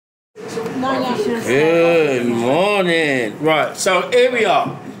Good morning. Right, so here we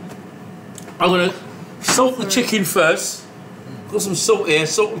are. I'm going to salt the chicken first. Got some salt here,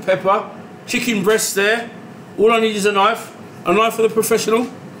 salt and pepper. Chicken breast there. All I need is a knife. A knife for the professional.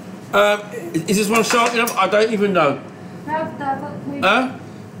 Is this one sharp enough? I don't even know. Huh?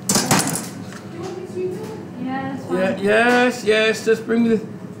 Yeah, yes. Just bring the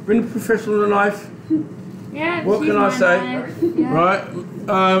professional a knife. Yeah. What can I say? Yeah.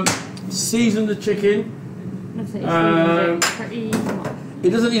 Right. Season the chicken. It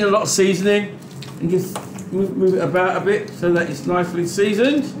doesn't need a lot of seasoning, and just move it about a bit so that it's nicely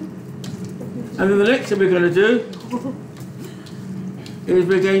seasoned. And then the next thing we're going to do is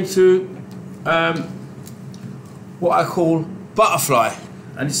we're going to what I call butterfly,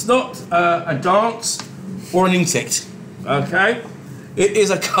 and it's not a dance or an insect. Okay, it is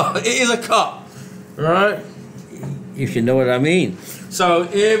a cut. It is a cut, right? If you know what I mean. So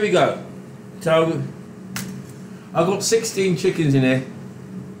here we go. So I've got 16 chickens in here.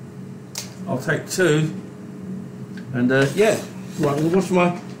 I'll take 2, and yeah. Right, I'm gonna wash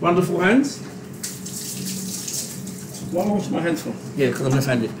my wonderful hands. Why am I washing my hands for? Yeah, because I'm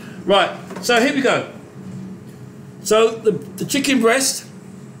left-handed. Right, so here we go. So the chicken breast,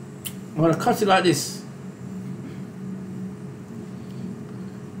 I'm gonna cut it like this.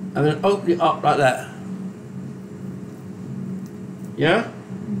 And then open it up like that. Yeah?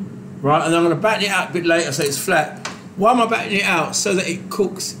 Right, and then I'm going to batten it out a bit later so it's flat. Why am I battening it out? So that it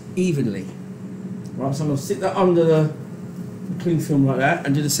cooks evenly. Right, so I'm going to sit that under the cling film like that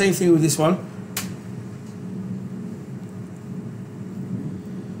and do the same thing with this one.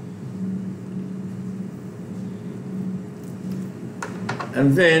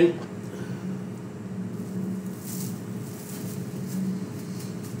 And then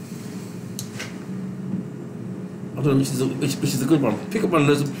I don't know which is the good one. Pick up one of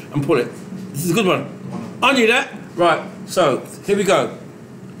those and pull it. This is a good one. I knew that. Right, so here we go.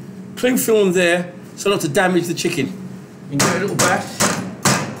 Cling film there so not to damage the chicken. You can get a little bash.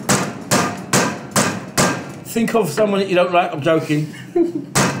 Think of someone that you don't like, I'm joking.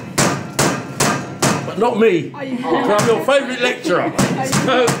 But not me. I'm your favourite lecturer.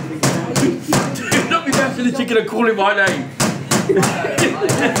 So, do not be bashing the chicken and calling my name.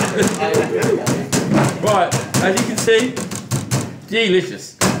 Right, as you can see,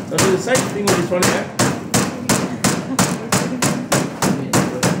 delicious. I'll do the same thing with this one here.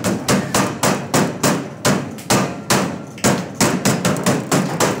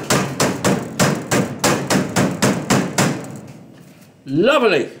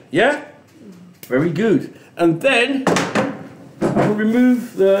 Lovely, yeah? Very good. And then I will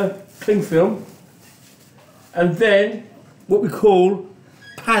remove the cling film, and then what we call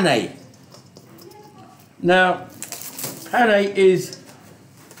pane. Now, pane is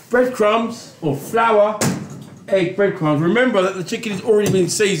breadcrumbs or flour, egg, breadcrumbs. Remember that the chicken has already been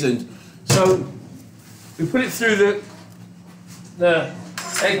seasoned. So we put it through the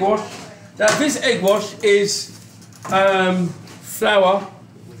egg wash. Now this egg wash is flour,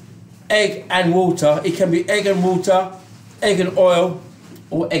 egg and water. It can be egg and water, egg and oil,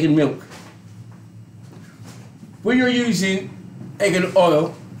 or egg and milk. When you're using egg and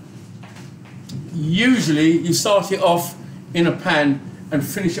oil, usually you start it off in a pan and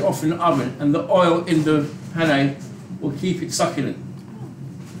finish it off in the oven, and the oil in the pane will keep it succulent.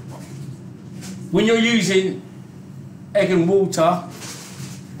 When you're using egg and water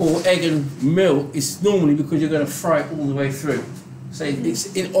or egg and milk, it's normally because you're going to fry it all the way through. So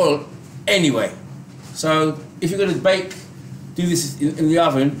it's in oil anyway. So if you're going to bake, do this in the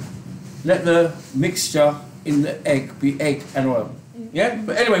oven, let the mixture in the egg be egg and oil. Yeah?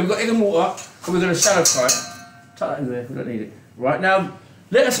 But anyway, we've got egg and water, and we're going to shallow fry it. Tuck that in there, we don't need it. Right, now,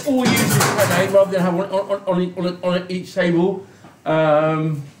 let us all use this pane rather than have one on each table.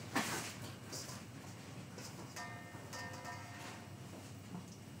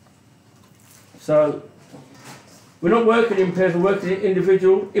 So, we're not working in pairs, we're working in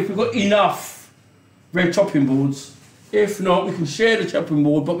individual. If we've got enough red chopping boards, if not, we can share the chopping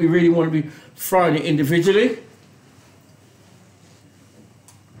board, but we really want to be frying it individually.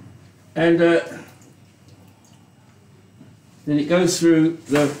 And then it goes through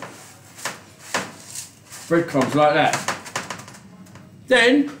the breadcrumbs like that.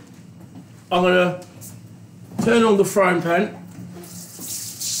 Then I'm going to turn on the frying pan,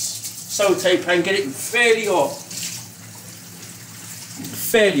 saute pan, get it fairly hot.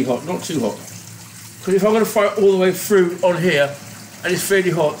 Fairly hot, not too hot. Because if I'm going to fry it all the way through on here and it's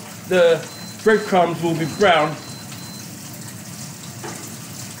fairly hot, the breadcrumbs will be brown,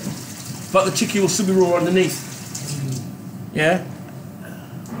 but the chicken will still be raw underneath. Yeah?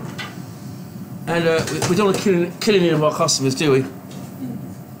 And we don't want to kill any of our customers, do we?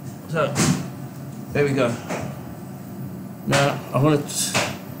 So, there we go. Now, I want to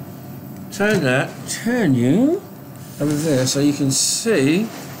turn you over there so you can see.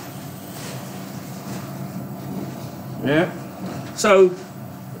 Yeah. So,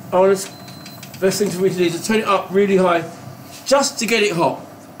 best thing for me to do is to turn it up really high just to get it hot.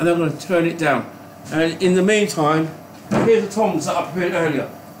 And then I'm going to turn it down. And in the meantime, here's the tongs that I prepared earlier.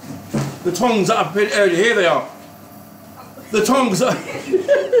 The tongs that I prepared earlier, here they are. The tongs that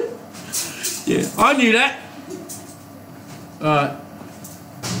yeah, I knew that. Alright.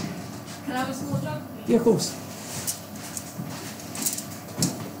 Can I have a small jug? Yeah, of course.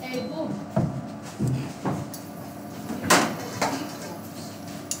 Hey, boom.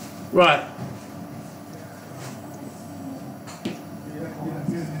 Right.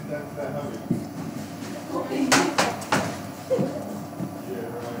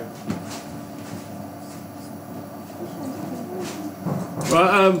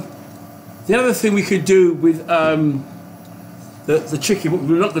 Right, the other thing we could do with the chicken, what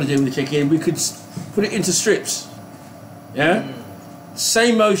we're not going to do with the chicken, we could put it into strips. Yeah?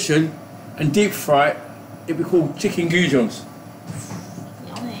 Same motion and deep fry it. It'd be called chicken goujons.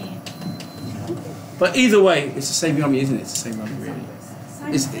 Yummy. But either way, it's the same yummy, isn't it? It's the same yummy, really.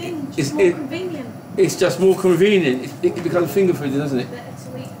 Same thing, just more convenient. It's just more convenient. It becomes finger food, doesn't it? Better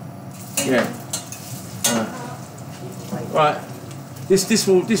to eat. Yeah. Right. This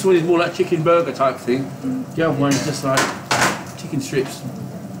one is more like chicken burger type thing. The other one is just like chicken strips.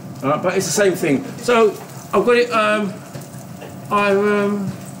 Alright, but it's the same thing. So I've got it. I've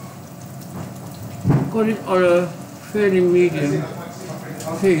got it on a fairly medium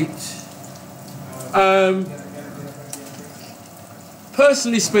heat.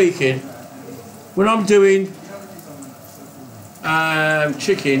 Personally speaking, when I'm doing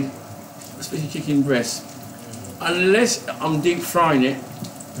chicken, especially chicken breast, unless I'm deep frying it,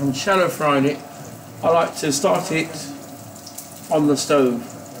 I'm shallow frying it, I like to start it on the stove,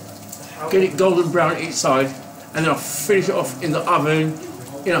 get it golden brown each side, and then I'll finish it off in the oven,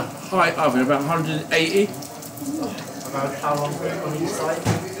 in a high oven, about 180. About how long on each side?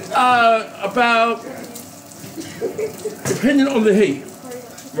 About, depending on the heat,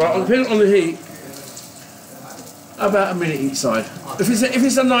 right, depending on the heat, about a minute each side. If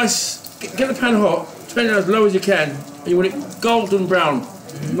it's a nice, get the pan hot, turn it as low as you can, and you want it golden brown,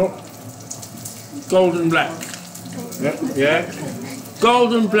 not golden black. Yeah?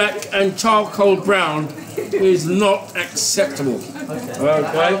 Golden black and charcoal brown is not acceptable. Okay.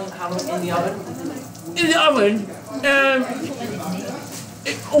 Okay? How long in the oven? In the oven,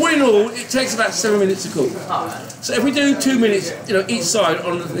 all in all, it takes about 7 minutes to cook. So if we do 2 minutes, each side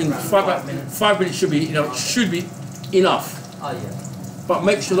on the thing, about 5 minutes should be, it should be enough. Oh yeah. But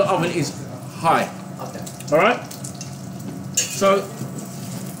make sure the oven is high. Okay. All right. So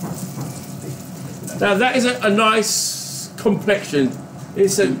now that is a nice complexion.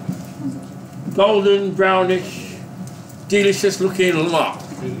 It's a golden brownish, delicious looking lot,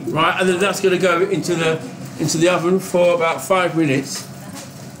 right? And then that's going to go into the oven for about 5 minutes.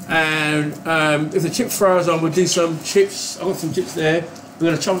 And if the chip fryer's on, we'll do some chips. I've got some chips there. We're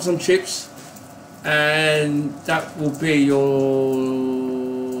going to chop some chips, and that will be your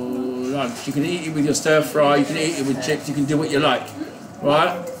lunch. You can eat it with your stir fry. You can eat it with chips. You can do what you like,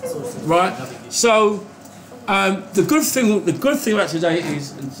 right? Right. So the good thing about today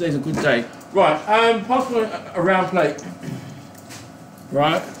is, and today's a good day. Right. Pass me a round plate.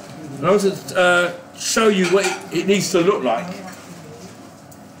 Right. And I want to show you what it needs to look like.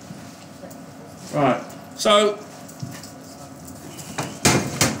 Right, so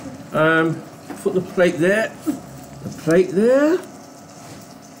put the plate there,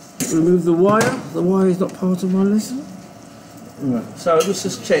 remove the wire is not part of my lesson. Right. So let's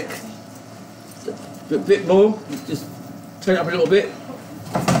just check, a bit more, just turn it up a little bit,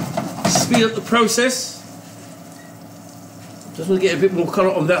 speed up the process, just want to get a bit more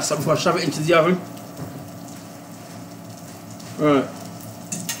colour on that side before I shove it into the oven. Right.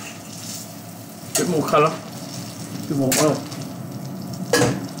 Bit more colour, bit more oil.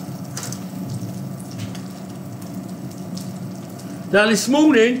 Now this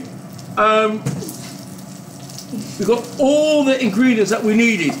morning, we got all the ingredients that we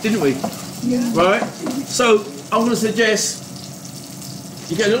needed, didn't we? Yeah. Right? So I'm going to suggest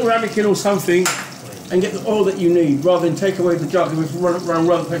you get a little ramekin or something and get the oil that you need, rather than take away the jug and we run around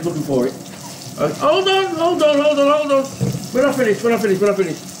the place looking for it. Hold on. We're not finished.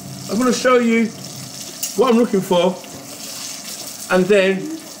 I'm going to show you what I'm looking for, and then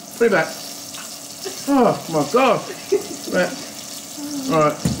put it back. Oh my God! Right. All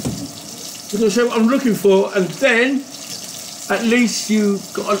right. I'm going to show you what I'm looking for, and then at least you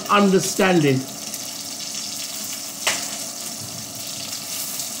got an understanding.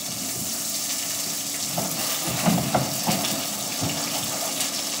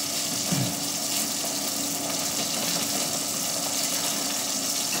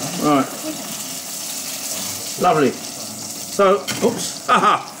 Right. Lovely. So, oops,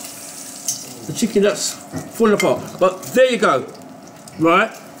 haha. The chicken that's falling apart. But there you go.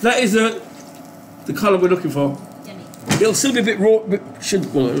 Right. That is the colour we're looking for. Yummy. It'll still be a bit raw. Well,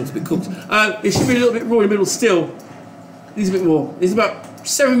 it's a bit cooked. It should be a little bit raw in the middle still. Needs a bit more. It's about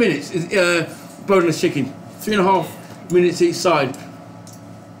 7 minutes. Boneless chicken. 3.5 minutes each side.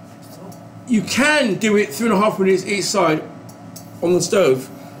 You can do it 3.5 minutes each side on the stove,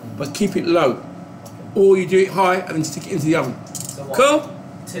 but keep it low. Or you do it high and then stick it into the oven. So what? Cool?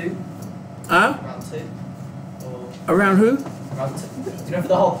 2? Huh? Round 2? Or Around who? round 2? Do you know for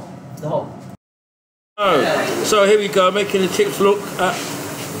the whole? The whole? Oh, so here we go, making the chips look,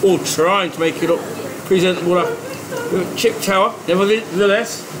 or trying to make it look presentable with a chip tower.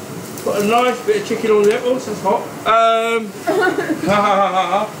 Nevertheless, got a nice bit of chicken on there. Oh, that's hot.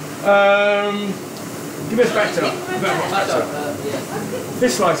 Give me a batter.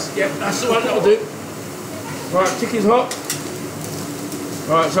 This slice, yep, that's the one that'll do. Right, chicken's hot.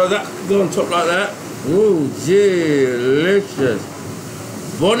 Right, so that go on top like that. Ooh, delicious.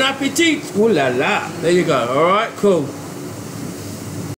 Bon appetit! Ooh la la. There you go. All right, cool.